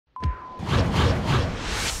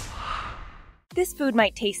This food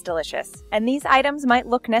might taste delicious, and these items might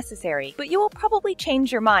look necessary, but you will probably change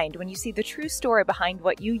your mind when you see the true story behind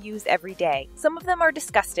what you use every day. Some of them are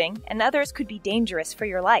disgusting, and others could be dangerous for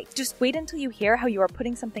your life. Just wait until you hear how you are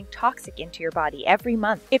putting something toxic into your body every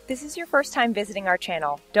month. If this is your first time visiting our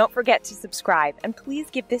channel, don't forget to subscribe, and please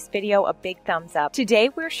give this video a big thumbs up. Today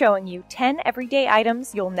we're showing you 10 everyday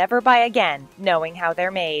items you'll never buy again, knowing how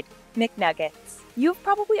they're made. McNuggets. You've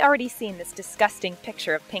probably already seen this disgusting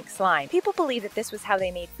picture of pink slime. People believe that this was how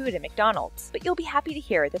they made food at McDonald's, but you'll be happy to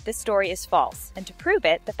hear that this story is false. And to prove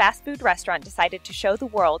it, the fast food restaurant decided to show the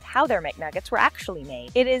world how their McNuggets were actually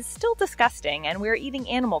made. It is still disgusting, and we're eating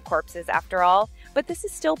animal corpses after all, but this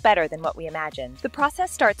is still better than what we imagined. The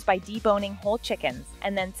process starts by deboning whole chickens,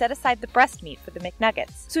 and then set aside the breast meat for the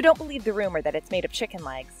McNuggets. So don't believe the rumor that it's made of chicken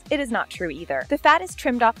legs. It is not true either. The fat is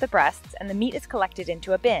trimmed off the breasts, and the meat is collected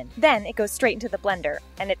into a bin. Then it goes straight into the blender,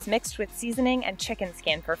 and it's mixed with seasoning and chicken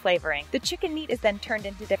skin for flavoring. The chicken meat is then turned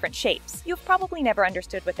into different shapes. You've probably never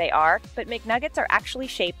understood what they are, but McNuggets are actually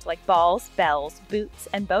shaped like balls, bells, boots,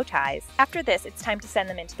 and bow ties. After this, it's time to send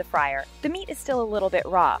them into the fryer. The meat is still a little bit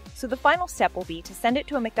raw, so the final step will be to send it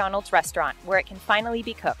to a McDonald's restaurant where it can finally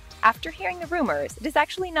be cooked. After hearing the rumors, it is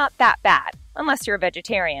actually not that bad, unless you're a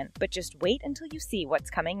vegetarian, but just wait until you see what's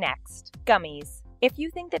coming next. Gummies. If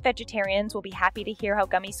you think that vegetarians will be happy to hear how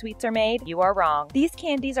gummy sweets are made, you are wrong. These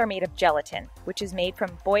candies are made of gelatin, which is made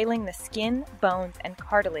from boiling the skin, bones, and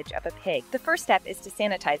cartilage of a pig. The first step is to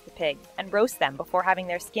sanitize the pigs and roast them before having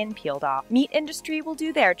their skin peeled off. Meat industry will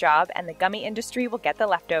do their job, and the gummy industry will get the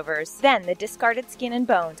leftovers. Then the discarded skin and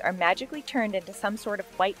bones are magically turned into some sort of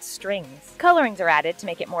white strings. Colorings are added to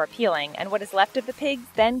make it more appealing, and what is left of the pigs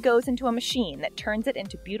then goes into a machine that turns it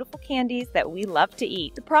into beautiful candies that we love to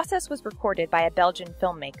eat. The process was recorded by a Belgian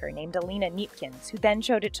filmmaker named Alina Neepkins, who then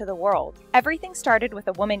showed it to the world. Everything started with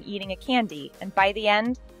a woman eating a candy, and by the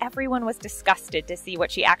end, everyone was disgusted to see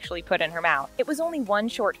what she actually put in her mouth. It was only one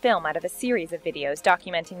short film out of a series of videos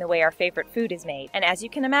documenting the way our favorite food is made, and as you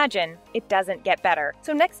can imagine, it doesn't get better.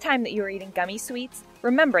 So next time that you are eating gummy sweets,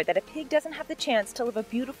 remember that a pig doesn't have the chance to live a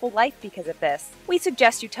beautiful life because of this. We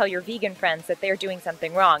suggest you tell your vegan friends that they're doing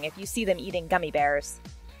something wrong if you see them eating gummy bears.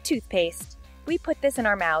 Toothpaste. We put this in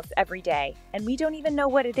our mouths every day, and we don't even know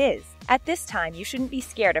what it is. At this time, you shouldn't be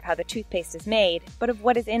scared of how the toothpaste is made, but of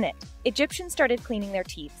what is in it. Egyptians started cleaning their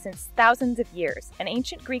teeth since thousands of years, and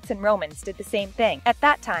ancient Greeks and Romans did the same thing. At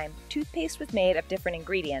that time, toothpaste was made of different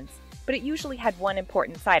ingredients, but it usually had one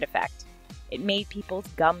important side effect. It made people's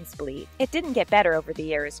gums bleed. It didn't get better over the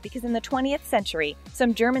years because in the 20th century,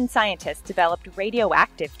 some German scientists developed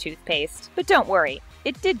radioactive toothpaste. But don't worry,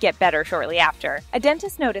 it did get better shortly after. A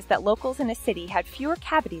dentist noticed that locals in a city had fewer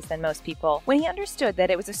cavities than most people. When he understood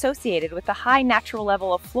that it was associated with the high natural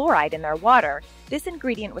level of fluoride in their water, this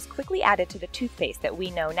ingredient was quickly added to the toothpaste that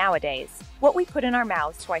we know nowadays. What we put in our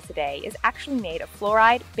mouths twice a day is actually made of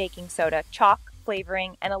fluoride, baking soda, chalk,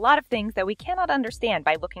 flavoring, and a lot of things that we cannot understand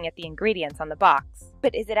by looking at the ingredients on the box.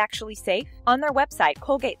 But is it actually safe? On their website,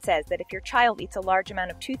 Colgate says that if your child eats a large amount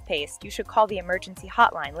of toothpaste, you should call the emergency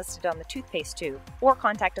hotline listed on the toothpaste tube, or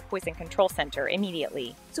contact a poison control center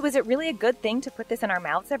immediately. So is it really a good thing to put this in our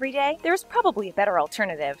mouths every day? There's probably a better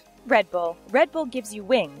alternative. Red Bull. Red Bull gives you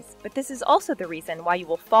wings, but this is also the reason why you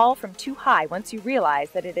will fall from too high once you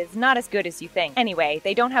realize that it is not as good as you think. Anyway,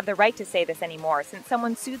 they don't have the right to say this anymore since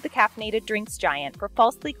someone sued the caffeinated drinks giant for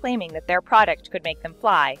falsely claiming that their product could make them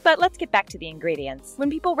fly. But let's get back to the ingredients.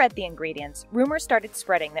 When people read the ingredients, rumors started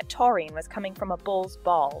spreading that taurine was coming from a bull's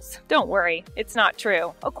balls. Don't worry, it's not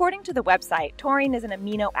true. According to the website, taurine is an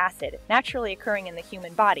amino acid naturally occurring in the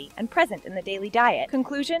human body and present in the daily diet.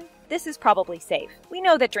 Conclusion? This is probably safe. We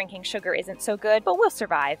know that drinking sugar isn't so good, but we'll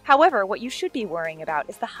survive. However, what you should be worrying about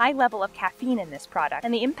is the high level of caffeine in this product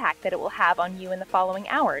and the impact that it will have on you in the following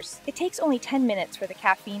hours. It takes only 10 minutes for the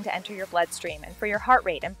caffeine to enter your bloodstream and for your heart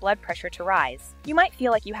rate and blood pressure to rise. You might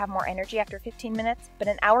feel like you have more energy after 15 minutes, but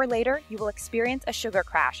an hour later, you will experience a sugar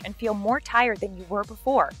crash and feel more tired than you were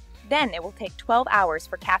before. Then it will take 12 hours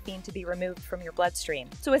for caffeine to be removed from your bloodstream.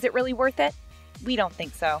 So is it really worth it? We don't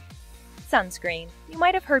think so. Sunscreen. You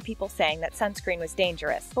might have heard people saying that sunscreen was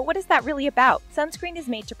dangerous, but what is that really about? Sunscreen is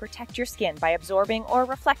made to protect your skin by absorbing or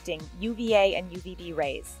reflecting UVA and UVB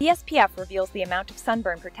rays. The SPF reveals the amount of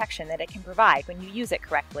sunburn protection that it can provide when you use it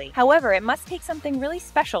correctly. However, it must take something really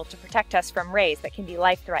special to protect us from rays that can be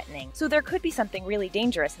life-threatening, so there could be something really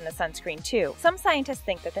dangerous in the sunscreen too. Some scientists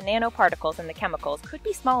think that the nanoparticles in the chemicals could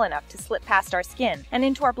be small enough to slip past our skin and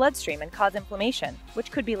into our bloodstream and cause inflammation,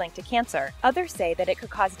 which could be linked to cancer. Others say that it could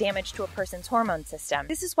cause damage to a person's hormone system.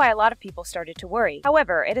 This is why a lot of people started to worry.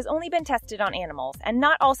 However, it has only been tested on animals, and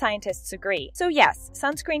not all scientists agree. So yes,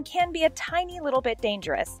 sunscreen can be a tiny little bit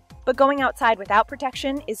dangerous, But going outside without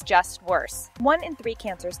protection is just worse. 1 in 3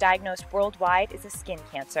 cancers diagnosed worldwide is a skin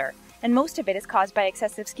cancer, and most of it is caused by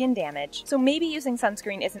excessive skin damage. So maybe using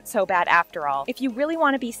sunscreen isn't so bad after all. If you really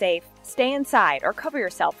want to be safe, stay inside or cover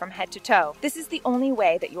yourself from head to toe. This is the only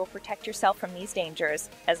way that you will protect yourself from these dangers,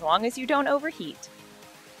 as long as you don't overheat.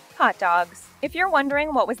 Hot dogs. If you're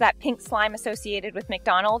wondering what was that pink slime associated with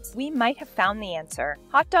McDonald's, we might have found the answer.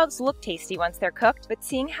 Hot dogs look tasty once they're cooked, but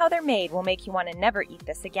seeing how they're made will make you want to never eat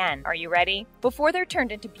this again. Are you ready? Before they're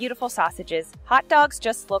turned into beautiful sausages, hot dogs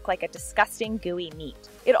just look like a disgusting, gooey meat.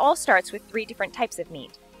 It all starts with 3 different types of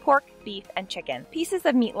meat: pork, beef, and chicken. Pieces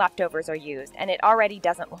of meat leftovers are used, and it already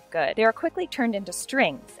doesn't look good. They are quickly turned into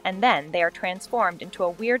strings, and then they are transformed into a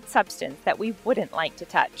weird substance that we wouldn't like to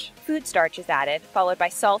touch. Food starch is added, followed by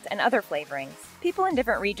salt and other flavorings. People in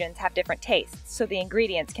different regions have different tastes, so the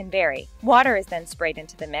ingredients can vary. Water is then sprayed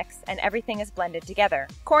into the mix, and everything is blended together.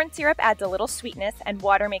 Corn syrup adds a little sweetness, and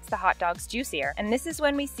water makes the hot dogs juicier, and this is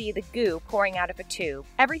when we see the goo pouring out of a tube.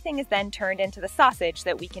 Everything is then turned into the sausage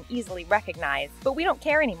that we can easily recognize, but we don't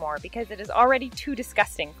care anymore because it is already too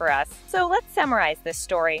disgusting for us. So let's summarize this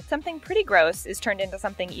story. Something pretty gross is turned into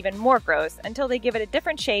something even more gross until they give it a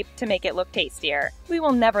different shape to make it look tastier. We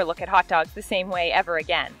will never look at hot dogs the same way ever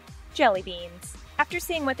again. Jelly beans. After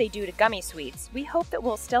seeing what they do to gummy sweets, we hope that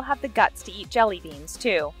we'll still have the guts to eat jelly beans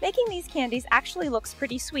too. Making these candies actually looks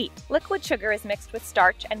pretty sweet. Liquid sugar is mixed with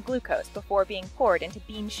starch and glucose before being poured into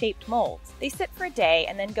bean-shaped molds. They sit for a day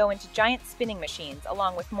and then go into giant spinning machines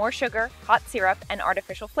along with more sugar, hot syrup, and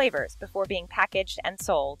artificial flavors before being packaged and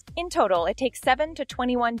sold. In total, it takes 7 to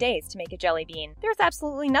 21 days to make a jelly bean. There's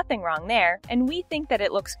absolutely nothing wrong there, and we think that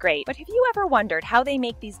it looks great. But have you ever wondered how they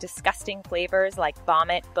make these disgusting flavors like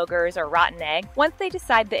vomit, boogers, or rotten egg? Once they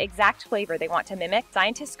decide the exact flavor they want to mimic,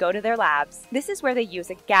 scientists go to their labs. This is where they use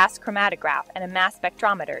a gas chromatograph and a mass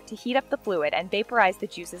spectrometer to heat up the fluid and vaporize the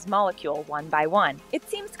juice's molecule one by one. It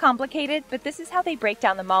seems complicated, but this is how they break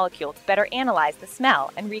down the molecule to better analyze the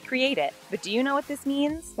smell and recreate it. But do you know what this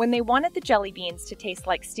means? When they wanted the jelly beans to taste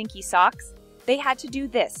like stinky socks, they had to do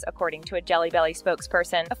this, according to a Jelly Belly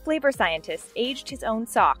spokesperson. A flavor scientist aged his own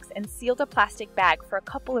socks and sealed a plastic bag for a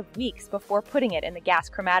couple of weeks before putting it in the gas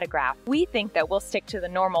chromatograph. We think that we'll stick to the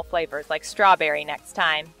normal flavors like strawberry next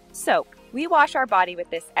time. Soap. We wash our body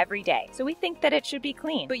with this every day, so we think that it should be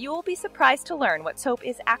clean. But you will be surprised to learn what soap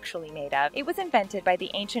is actually made of. It was invented by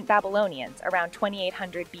the ancient Babylonians around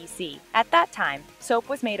 2800 BC. At that time, soap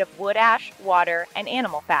was made of wood ash, water, and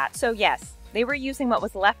animal fat. So yes, they were using what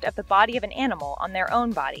was left of the body of an animal on their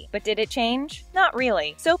own body. But did it change? Not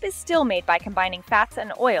really. Soap is still made by combining fats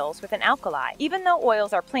and oils with an alkali. Even though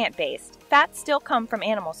oils are plant-based, fats still come from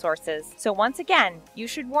animal sources. So once again, you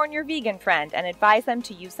should warn your vegan friend and advise them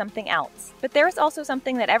to use something else. But there is also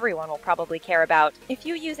something that everyone will probably care about. If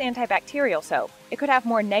you use antibacterial soap, it could have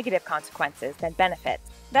more negative consequences than benefits.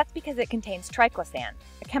 That's because it contains triclosan,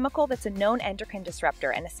 a chemical that's a known endocrine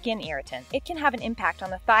disruptor and a skin irritant. It can have an impact on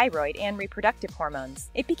the thyroid and reproductive hormones.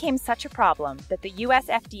 It became such a problem that the US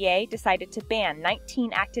FDA decided to ban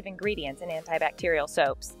 19 active ingredients in antibacterial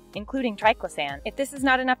soaps, including triclosan. If this is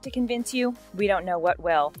not enough to convince you, we don't know what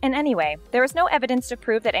will. And anyway, there is no evidence to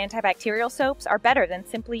prove that antibacterial soaps are better than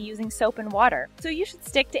simply using soap and water, so you should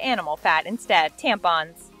stick to animal fat instead.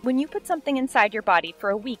 Tampons. When you put something inside your body for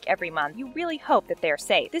a week every month, you really hope that they're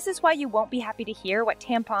safe. This is why you won't be happy to hear what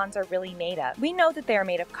tampons are really made of. We know that they are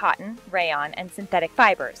made of cotton, rayon, and synthetic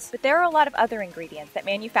fibers, but there are a lot of other ingredients that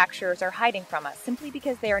manufacturers are hiding from us simply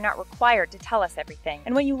because they are not required to tell us everything.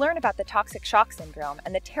 And when you learn about the toxic shock syndrome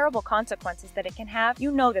and the terrible consequences that it can have, you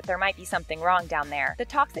know that there might be something wrong down there. The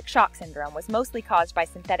toxic shock syndrome was mostly caused by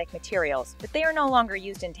synthetic materials, but they are no longer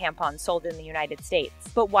used in tampons sold in the United States.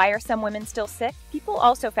 But why are some women still sick? People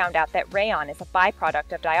also found out that rayon is a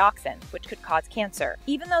byproduct of dioxin, which could cause cancer.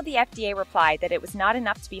 Even though the FDA replied that it was not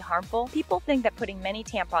enough to be harmful, people think that putting many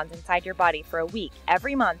tampons inside your body for a week,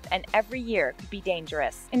 every month, and every year could be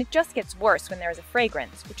dangerous. And it just gets worse when there is a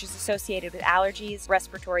fragrance, which is associated with allergies,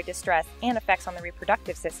 respiratory distress, and effects on the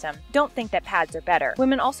reproductive system. Don't think that pads are better.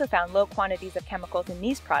 Women also found low quantities of chemicals in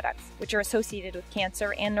these products, which are associated with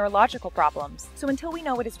cancer and neurological problems. So until we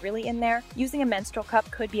know what is really in there, using a menstrual cup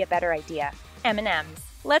could be a better idea. M&Ms.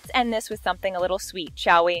 Let's end this with something a little sweet,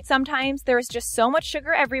 shall we? Sometimes there is just so much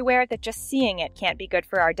sugar everywhere that just seeing it can't be good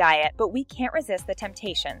for our diet, but we can't resist the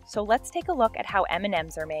temptation. So let's take a look at how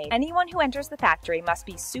M&Ms are made. Anyone who enters the factory must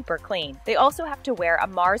be super clean. They also have to wear a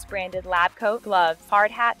Mars-branded lab coat, gloves,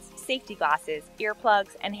 hard hats, safety glasses,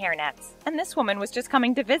 earplugs, and hairnets. And this woman was just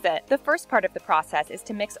coming to visit. The first part of the process is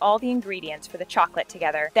to mix all the ingredients for the chocolate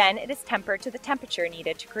together. Then it is tempered to the temperature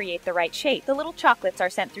needed to create the right shape. The little chocolates are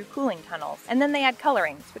sent through cooling tunnels, and then they add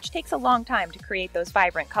colorings, which takes a long time to create those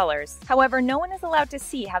vibrant colors. However, no one is allowed to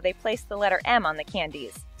see how they place the letter M on the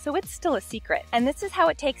candies, so it's still a secret. And this is how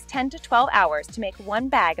it takes 10 to 12 hours to make one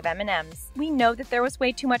bag of M&Ms. We know that there was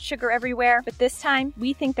way too much sugar everywhere, but this time,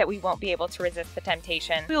 we think that we won't be able to resist the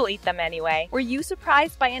temptation. We'll eat them anyway. Were you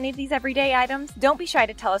surprised by any of these everyday items? Don't be shy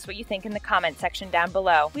to tell us what you think in the comment section down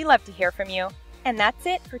below. We love to hear from you. And that's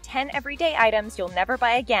it for 10 everyday items you'll never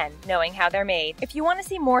buy again, knowing how they're made. If you want to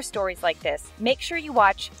see more stories like this, make sure you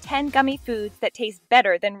watch 10 Gummy Foods That Taste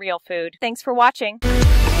Better Than Real Food. Thanks for watching.